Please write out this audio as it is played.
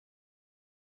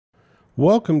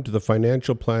Welcome to the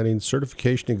Financial Planning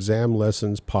Certification Exam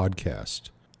Lessons podcast.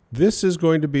 This is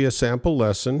going to be a sample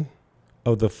lesson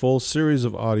of the full series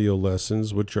of audio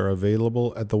lessons which are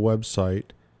available at the website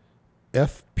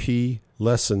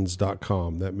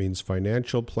fplessons.com. That means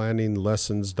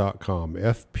financialplanninglessons.com,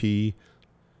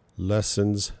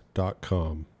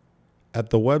 fplessons.com. At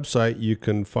the website, you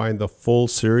can find the full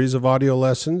series of audio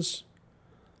lessons.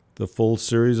 The full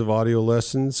series of audio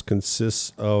lessons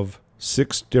consists of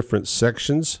 6 different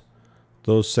sections.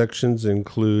 Those sections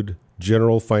include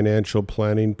general financial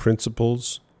planning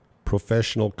principles,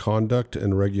 professional conduct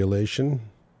and regulation,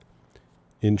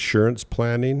 insurance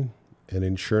planning and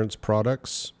insurance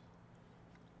products,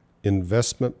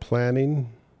 investment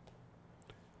planning,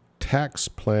 tax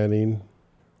planning,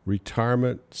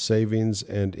 retirement savings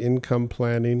and income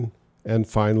planning, and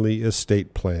finally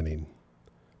estate planning.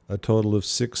 A total of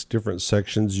 6 different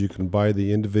sections. You can buy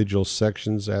the individual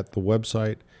sections at the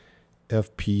website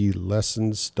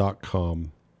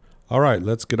fplessons.com. All right,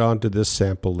 let's get on to this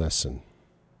sample lesson.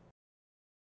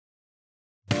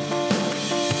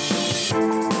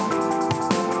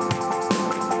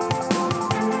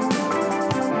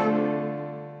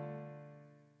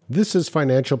 This is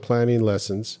Financial Planning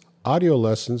Lessons, audio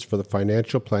lessons for the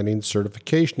Financial Planning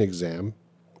Certification Exam.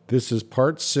 This is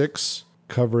Part 6,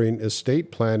 covering estate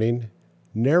planning,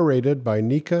 narrated by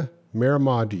Nika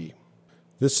Maramadi.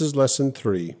 This is Lesson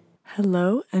 3.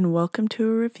 Hello, and welcome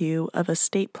to a review of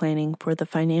estate planning for the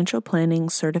Financial Planning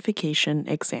Certification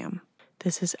Exam.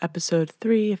 This is Episode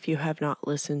 3. If you have not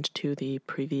listened to the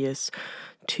previous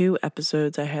 2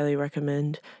 episodes, I highly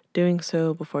recommend doing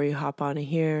so before you hop on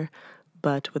here.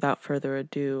 But without further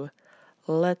ado,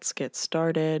 let's get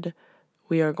started.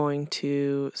 We are going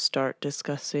to start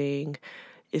discussing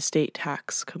estate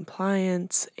tax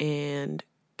compliance and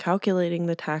calculating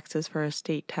the taxes for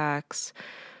estate tax,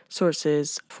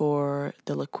 sources for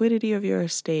the liquidity of your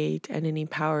estate, and any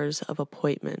powers of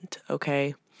appointment,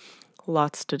 okay?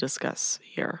 Lots to discuss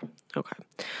here, okay?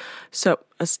 So,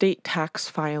 estate tax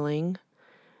filing,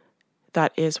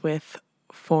 that is with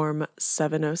Form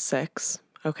 706,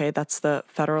 okay? That's the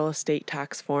federal estate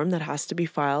tax form that has to be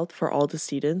filed for all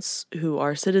decedents who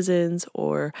are citizens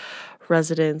or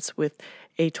residents with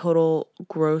a total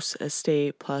gross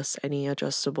estate plus any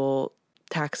adjustable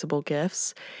taxable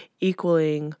gifts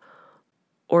equaling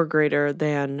or greater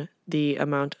than the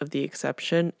amount of the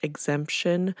exemption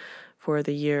for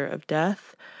the year of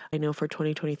death. I know for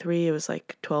 2023 it was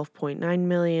like 12.9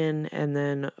 million, and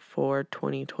then for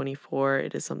 2024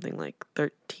 it is something like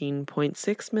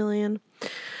 13.6 million.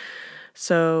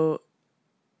 So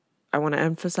I want to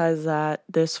emphasize that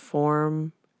this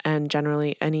form and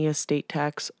generally any estate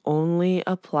tax only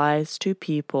applies to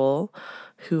people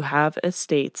who have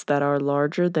estates that are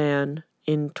larger than,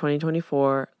 in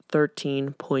 2024,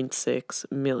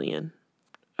 13.6 million.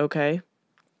 Okay?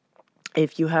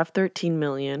 If you have 13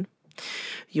 million,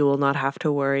 you will not have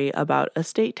to worry about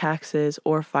estate taxes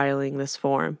or filing this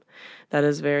form. That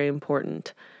is very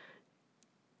important.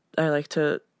 I like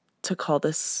to call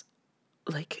this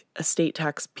like estate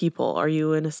tax people. Are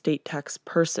you an estate tax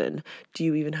person? Do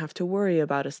you even have to worry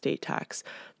about estate tax?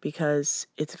 Because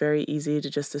it's very easy to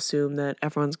just assume that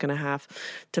everyone's going to have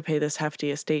to pay this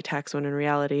hefty estate tax when in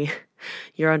reality,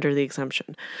 you're under the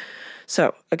exemption.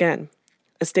 So again,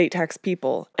 estate tax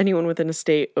people, anyone with an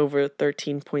estate over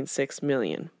 13.6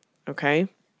 million, okay?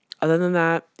 Other than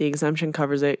that, the exemption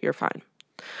covers it, you're fine.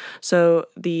 So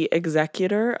the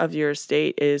executor of your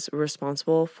estate is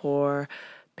responsible for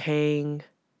paying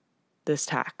this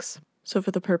tax. So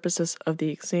for the purposes of the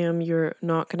exam, you're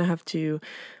not going to have to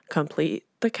complete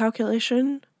the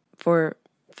calculation for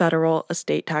federal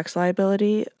estate tax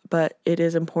liability, but it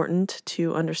is important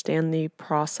to understand the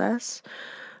process.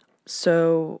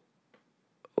 So,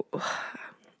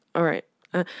 all right,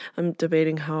 I'm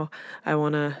debating how I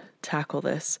want to tackle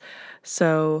this.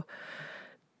 So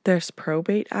there's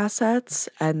probate assets,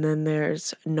 and then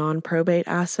there's non-probate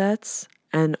assets,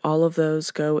 and all of those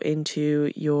go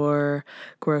into your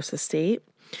gross estate.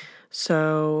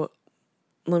 So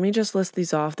let me just list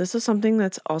these off. This is something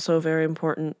that's also very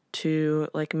important to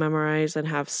memorize and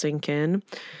have sink in,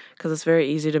 because it's very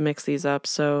easy to mix these up.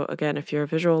 So again, if you're a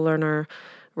visual learner,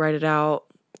 write it out,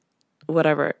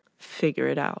 whatever, figure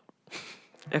it out.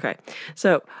 Okay,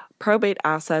 so probate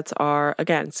assets are,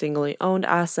 again, singly owned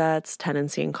assets,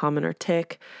 tenancy in common or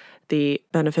TIC, the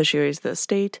beneficiaries of the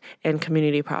estate, and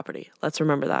community property. Let's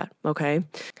remember that, okay?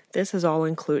 This is all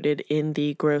included in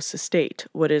the gross estate.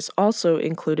 What is also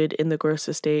included in the gross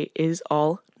estate is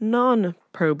all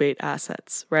non-probate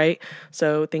assets, right?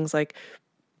 So things like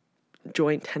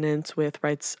joint tenants with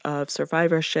rights of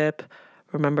survivorship.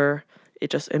 Remember, it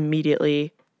just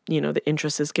immediately, the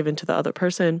interest is given to the other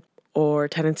person, or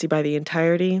tenancy by the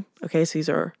entirety. Okay, so these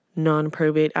are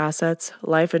non-probate assets.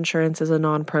 Life insurance is a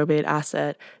non-probate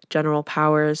asset. General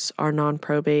powers are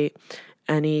non-probate.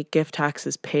 Any gift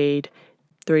taxes paid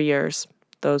 3 years,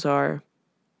 those are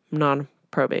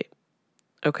non-probate.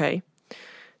 Okay.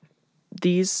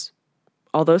 These,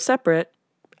 although separate,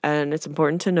 and it's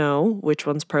important to know which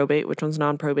one's probate, which one's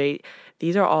non-probate,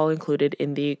 these are all included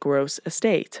in the gross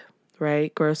estate,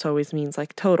 right? Gross always means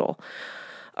like total.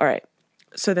 All right.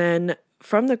 So then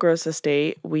from the gross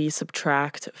estate, we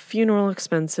subtract funeral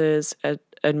expenses,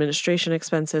 administration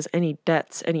expenses, any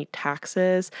debts, any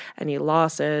taxes, any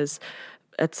losses,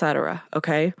 etc.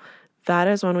 Okay? That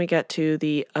is when we get to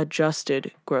the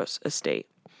adjusted gross estate.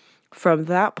 From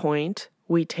that point,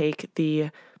 we take the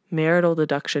marital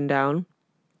deduction down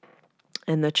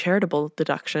and the charitable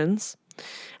deductions,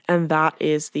 and that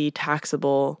is the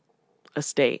taxable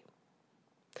estate.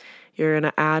 You're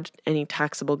going to add any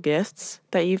taxable gifts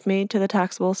that you've made to the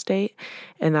taxable estate,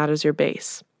 and that is your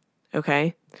base.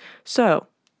 Okay? So,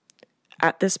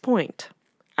 at this point,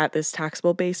 at this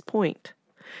taxable base point,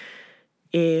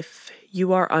 if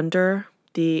you are under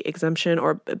the exemption,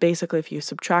 or basically if you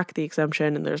subtract the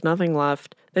exemption and there's nothing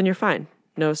left, then you're fine.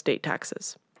 No estate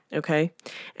taxes. Okay?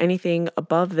 Anything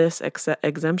above this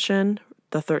exemption,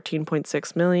 the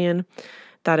 $13.6 million,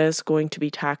 that is going to be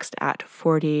taxed at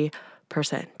 40%.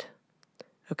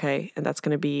 Okay? And that's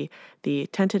going to be the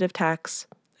tentative tax,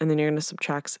 and then you're going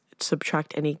to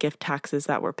subtract any gift taxes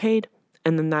that were paid,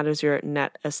 and then that is your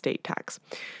net estate tax.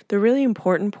 The really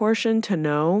important portion to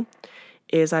know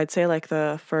is, I'd say, like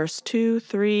the first two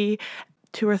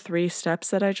or three steps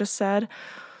that I just said.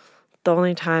 The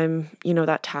only time,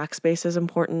 that tax base is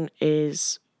important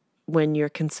is when you're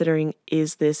considering,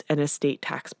 is this an estate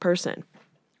tax person?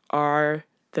 Are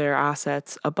their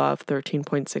assets above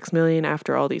 $13.6 million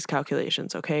after all these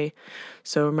calculations, okay?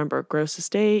 So remember, gross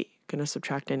estate, you're going to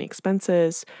subtract any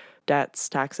expenses, debts,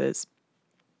 taxes.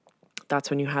 That's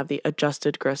when you have the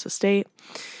adjusted gross estate.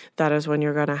 That is when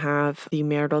you're going to have the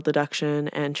marital deduction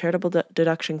and charitable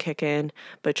deduction kick in,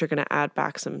 but you're going to add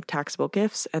back some taxable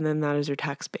gifts, and then that is your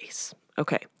tax base.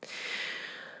 Okay.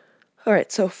 All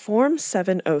right, so Form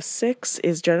 706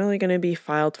 is generally going to be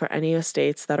filed for any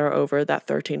estates that are over that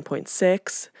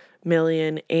 $13.6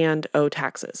 million and owe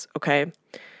taxes, okay?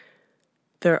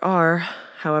 There are,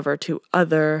 however, 2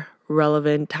 other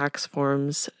relevant tax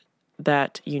forms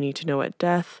that you need to know at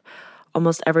death.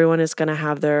 Almost everyone is going to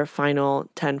have their final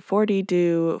 1040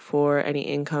 due for any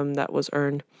income that was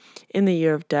earned in the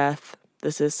year of death.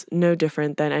 This is no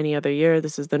different than any other year.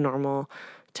 This is the normal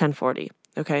 1040,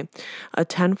 okay? A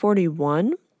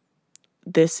 1041,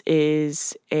 this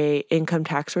is a income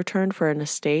tax return for an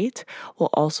estate,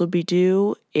 will also be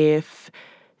due if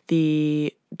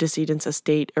the decedent's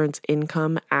estate earns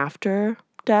income after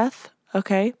death,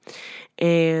 okay,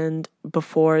 and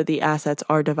before the assets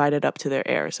are divided up to their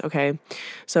heirs, okay?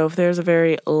 So if there's a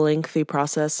very lengthy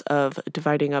process of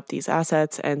dividing up these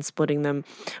assets and splitting them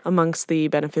amongst the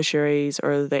beneficiaries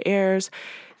or the heirs,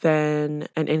 then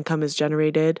an income is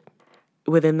generated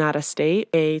within that estate.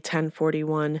 A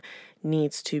 1041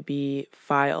 needs to be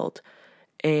filed,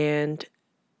 and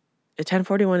a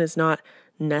 1041 is not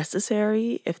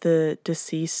necessary if the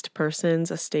deceased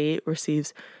person's estate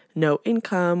receives no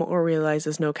income or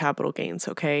realizes no capital gains,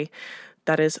 okay?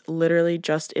 That is literally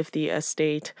just if the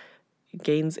estate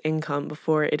gains income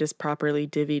before it is properly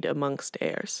divvied amongst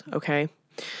heirs, okay?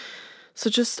 So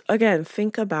just, again,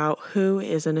 think about who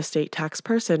is an estate tax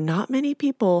person. Not many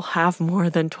people have more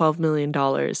than $12 million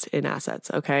in assets,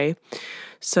 okay?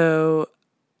 So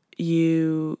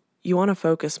you want to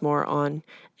focus more on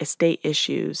estate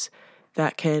issues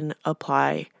that can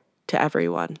apply to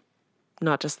everyone,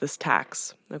 not just this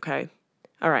tax, okay?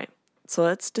 All right, so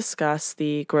let's discuss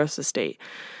the gross estate.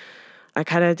 I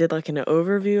kind of did like an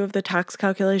overview of the tax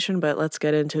calculation, but let's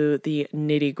get into the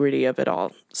nitty-gritty of it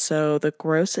all. So the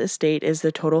gross estate is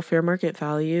the total fair market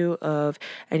value of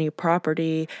any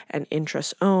property and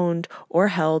interest owned or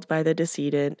held by the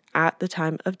decedent at the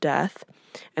time of death.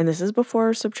 And this is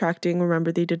before subtracting,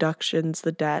 remember, the deductions,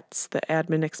 the debts, the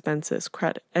admin expenses,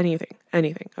 credit, anything,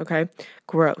 okay?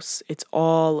 Gross, it's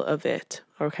all of it,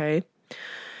 okay?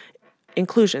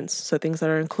 Inclusions, so things that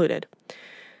are included.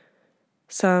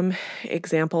 Some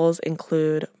examples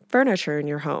include furniture in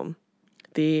your home,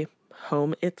 the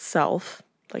home itself,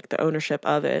 like the ownership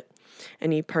of it,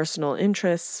 any personal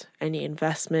interests, any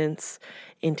investments,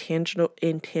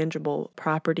 intangible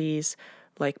properties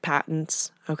like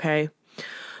patents, okay?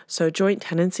 So joint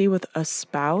tenancy with a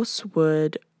spouse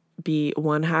would be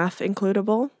 1/2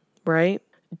 includable, right?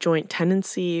 joint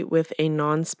tenancy with a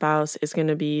non-spouse is going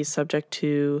to be subject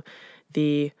to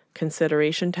the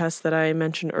consideration test that I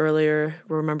mentioned earlier.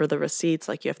 Remember the receipts,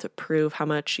 like you have to prove how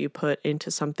much you put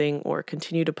into something or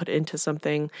continue to put into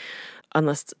something,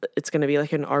 unless it's going to be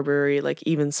like an arbitrary, like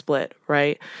even split,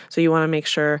 right? So you want to make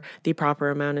sure the proper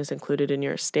amount is included in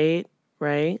your estate,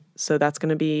 right? So that's going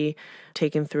to be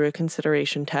taken through a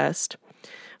consideration test.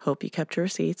 Hope you kept your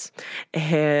receipts.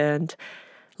 And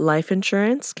life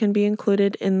insurance can be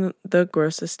included in the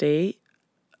gross estate,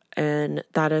 and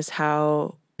that is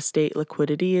how estate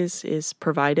liquidity is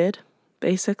provided,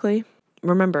 basically.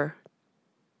 Remember,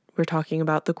 we're talking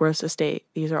about the gross estate.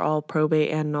 These are all probate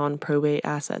and non-probate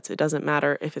assets. It doesn't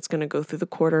matter if it's going to go through the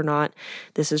court or not.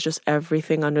 This is just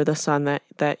everything under the sun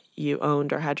that you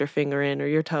owned or had your finger in or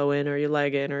your toe in or your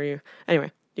leg in or your...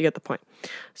 Anyway, you get the point.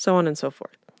 So on and so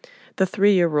forth. The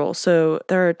 3-year rule. So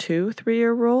there are 2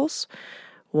 3-year rules.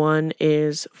 One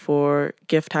is for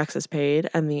gift taxes paid,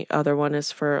 and the other one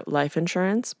is for life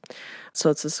insurance. So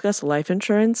let's discuss life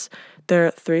insurance. There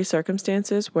are 3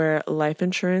 circumstances where life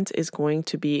insurance is going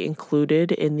to be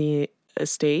included in the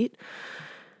estate.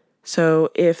 So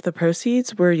if the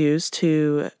proceeds were used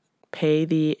to pay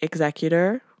the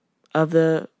executor of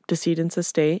the decedent's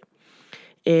estate,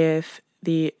 if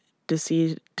the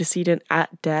decedent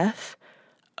at death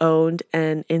owned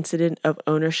an incident of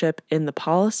ownership in the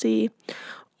policy,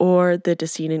 or the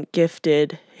decedent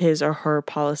gifted his or her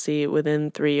policy within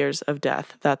 3 years of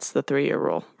death. That's the 3-year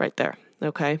rule right there,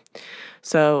 okay?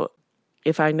 So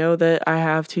if I know that I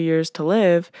have 2 years to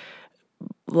live,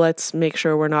 let's make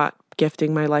sure we're not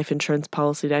gifting my life insurance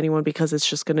policy to anyone, because it's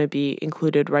just going to be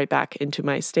included right back into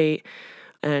my estate,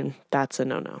 and that's a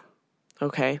no-no,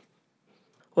 okay?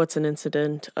 What's an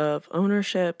incident of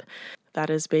ownership?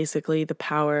 That is basically the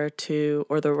power to,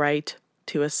 or the right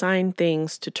to assign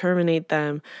things, to terminate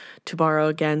them, to borrow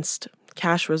against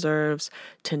cash reserves,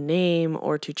 to name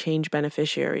or to change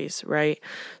beneficiaries, right?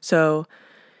 So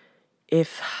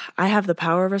if I have the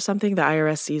power over something, the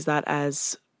IRS sees that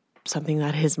as something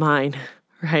that is mine,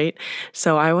 right?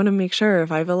 So I want to make sure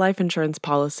if I have a life insurance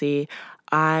policy,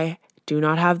 I do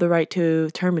not have the right to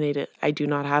terminate it. I do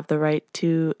not have the right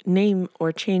to name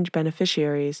or change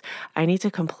beneficiaries. I need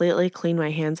to completely clean my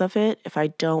hands of it if I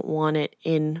don't want it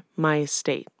in my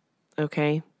estate.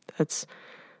 Okay? It's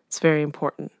very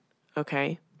important.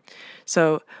 Okay?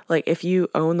 So, like, if you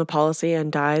own the policy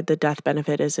and died, the death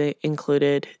benefit is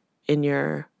included in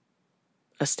your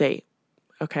estate.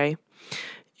 Okay?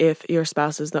 If your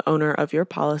spouse is the owner of your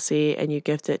policy and you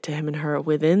gift it to him and her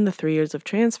within the 3 years of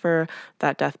transfer,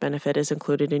 that death benefit is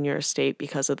included in your estate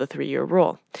because of the 3-year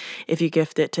rule. If you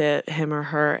gift it to him or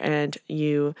her and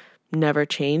you never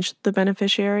change the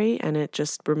beneficiary and it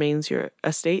just remains your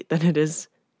estate, then it is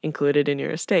included in your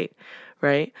estate,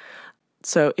 right?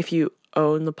 So if you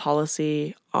own the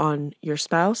policy on your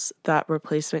spouse, that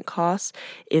replacement cost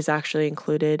is actually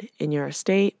included in your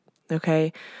estate,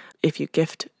 okay? If you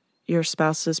gift your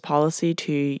spouse's policy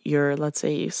to your, let's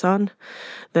say, son,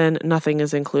 then nothing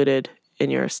is included in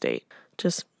your estate.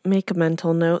 Just make a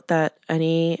mental note that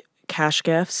any cash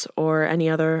gifts or any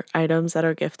other items that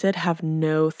are gifted have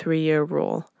no 3-year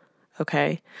rule,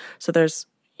 okay? So there's,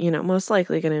 most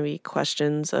likely going to be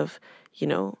questions of,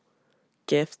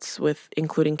 gifts with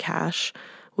including cash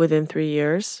within 3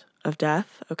 years of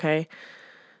death, okay?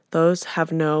 Those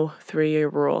have no 3-year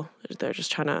rule. They're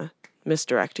just trying to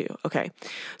misdirect you. Okay,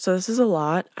 so this is a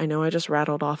lot. I know I just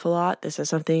rattled off a lot. This is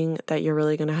something that you're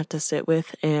really going to have to sit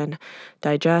with and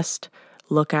digest,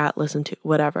 look at, listen to,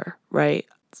 whatever, right?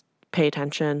 Pay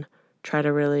attention, try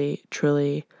to really,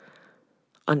 truly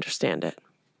understand it,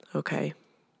 okay?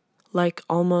 Like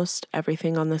almost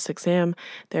everything on this exam,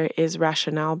 there is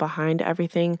rationale behind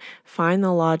everything. Find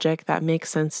the logic that makes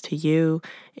sense to you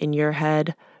in your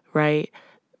head, right?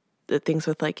 The things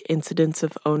with like incidents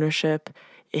of ownership.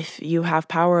 If you have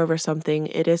power over something,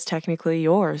 it is technically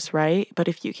yours, right? But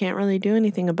if you can't really do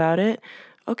anything about it,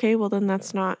 okay, well then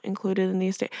that's not included in the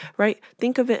estate, right?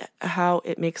 Think of it how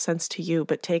it makes sense to you,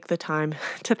 but take the time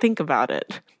to think about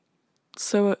it.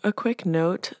 So a quick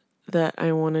note that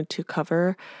I wanted to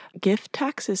cover, gift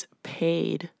taxes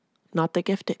paid, not the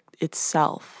gift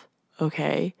itself,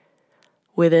 okay,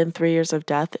 within 3 years of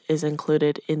death is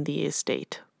included in the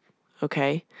estate,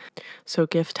 okay? So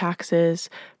gift taxes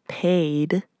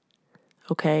paid,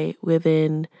 okay,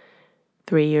 within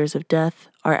 3 years of death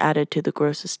are added to the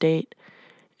gross estate,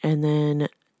 and then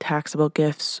taxable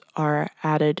gifts are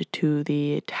added to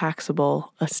the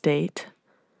taxable estate,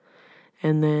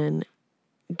 and then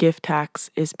gift tax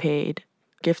is paid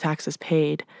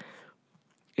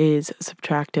is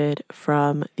subtracted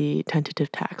from the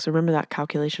tentative tax. Remember that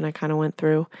calculation I kind of went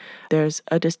through? There's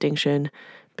a distinction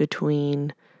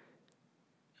between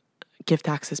gift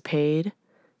taxes paid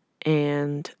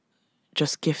and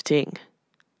just gifting.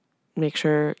 Make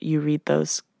sure you read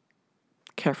those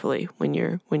carefully when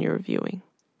you're reviewing.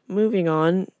 Moving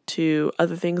on to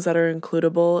other things that are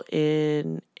includable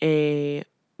in a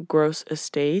gross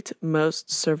estate, most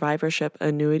survivorship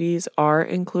annuities are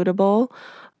includable,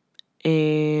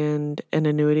 and an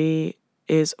annuity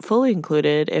is fully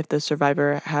included if the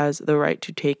survivor has the right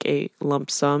to take a lump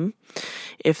sum.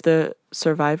 If the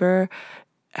survivor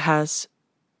has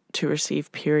to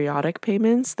receive periodic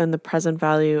payments, then the present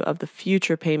value of the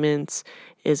future payments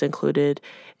is included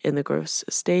in the gross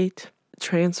estate.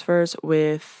 Transfers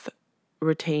with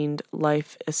retained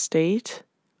life estate,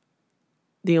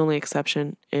 the only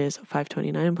exception is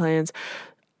 529 plans.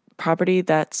 Property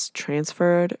that's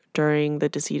transferred during the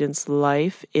decedent's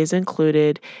life is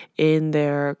included in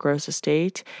their gross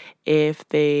estate if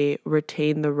they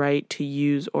retain the right to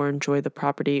use or enjoy the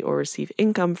property or receive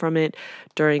income from it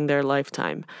during their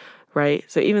lifetime, right?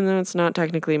 So even though it's not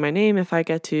technically my name, if I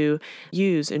get to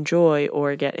use, enjoy,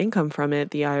 or get income from it,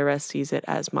 the IRS sees it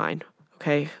as mine.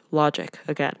 Okay, logic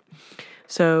again.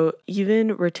 So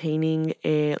even retaining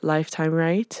a lifetime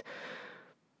right,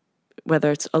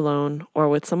 whether it's alone or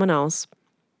with someone else,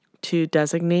 to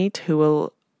designate who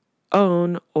will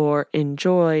own or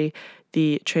enjoy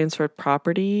the transferred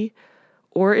property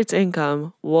or its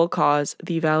income will cause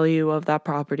the value of that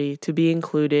property to be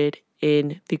included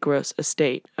in the gross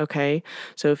estate, okay?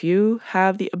 So if you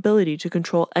have the ability to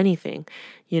control anything,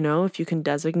 if you can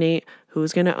designate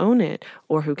who's going to own it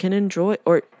or who can enjoy,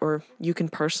 or you can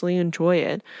personally enjoy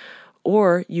it,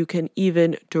 or you can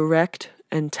even direct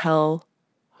and tell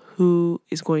who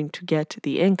is going to get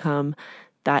the income,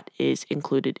 that is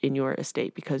included in your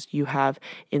estate because you have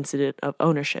incident of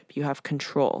ownership, you have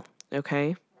control,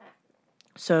 okay?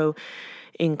 So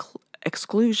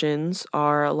exclusions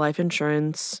are life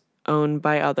insurance owned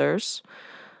by others,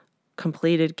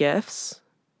 completed gifts,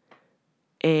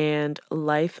 and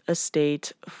life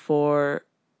estate for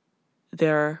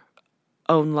their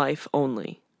own life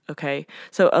only, okay?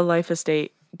 So a life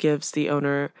estate gives the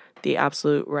owner the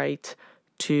absolute right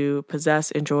to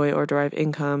possess, enjoy, or derive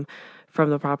income from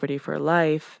the property for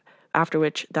life, after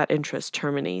which that interest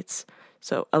terminates.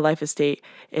 So a life estate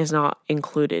is not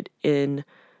included in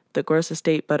the gross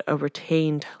estate, but a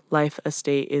retained life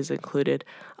estate is included.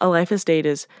 A life estate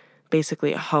is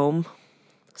basically a home.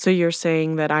 So you're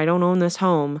saying that I don't own this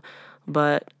home,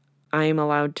 but I am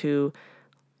allowed to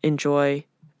enjoy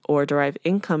or derive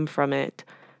income from it,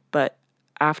 but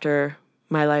after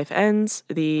my life ends,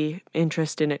 the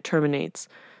interest in it terminates.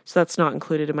 So that's not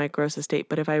included in my gross estate.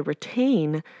 But if I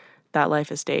retain that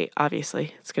life estate,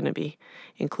 obviously it's going to be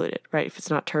included, right? If it's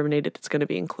not terminated, it's going to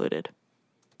be included.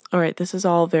 All right, this is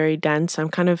all very dense. I'm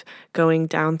kind of going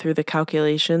down through the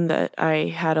calculation that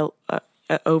I had an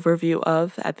overview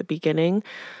of at the beginning.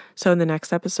 So in the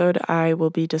next episode, I will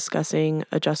be discussing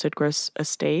adjusted gross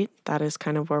estate. That is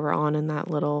kind of where we're on in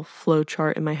that little flow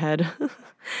chart in my head,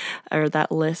 or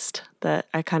that list that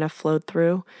I kind of flowed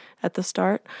through at the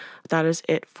start. That is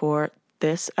it for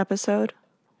this episode.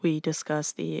 We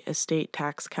discuss the estate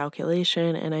tax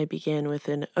calculation, and I begin with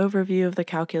an overview of the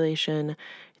calculation,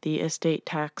 the estate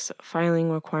tax filing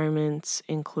requirements,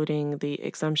 including the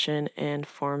exemption and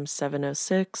Form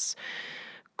 706,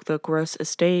 the gross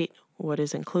estate, what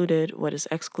is included, what is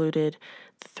excluded,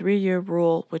 the 3-year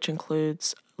rule, which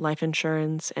includes life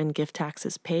insurance and gift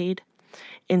taxes paid,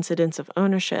 incidents of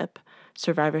ownership,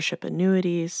 survivorship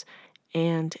annuities,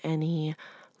 and any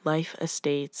life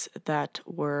estates that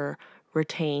were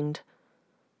retained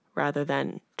rather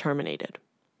than terminated.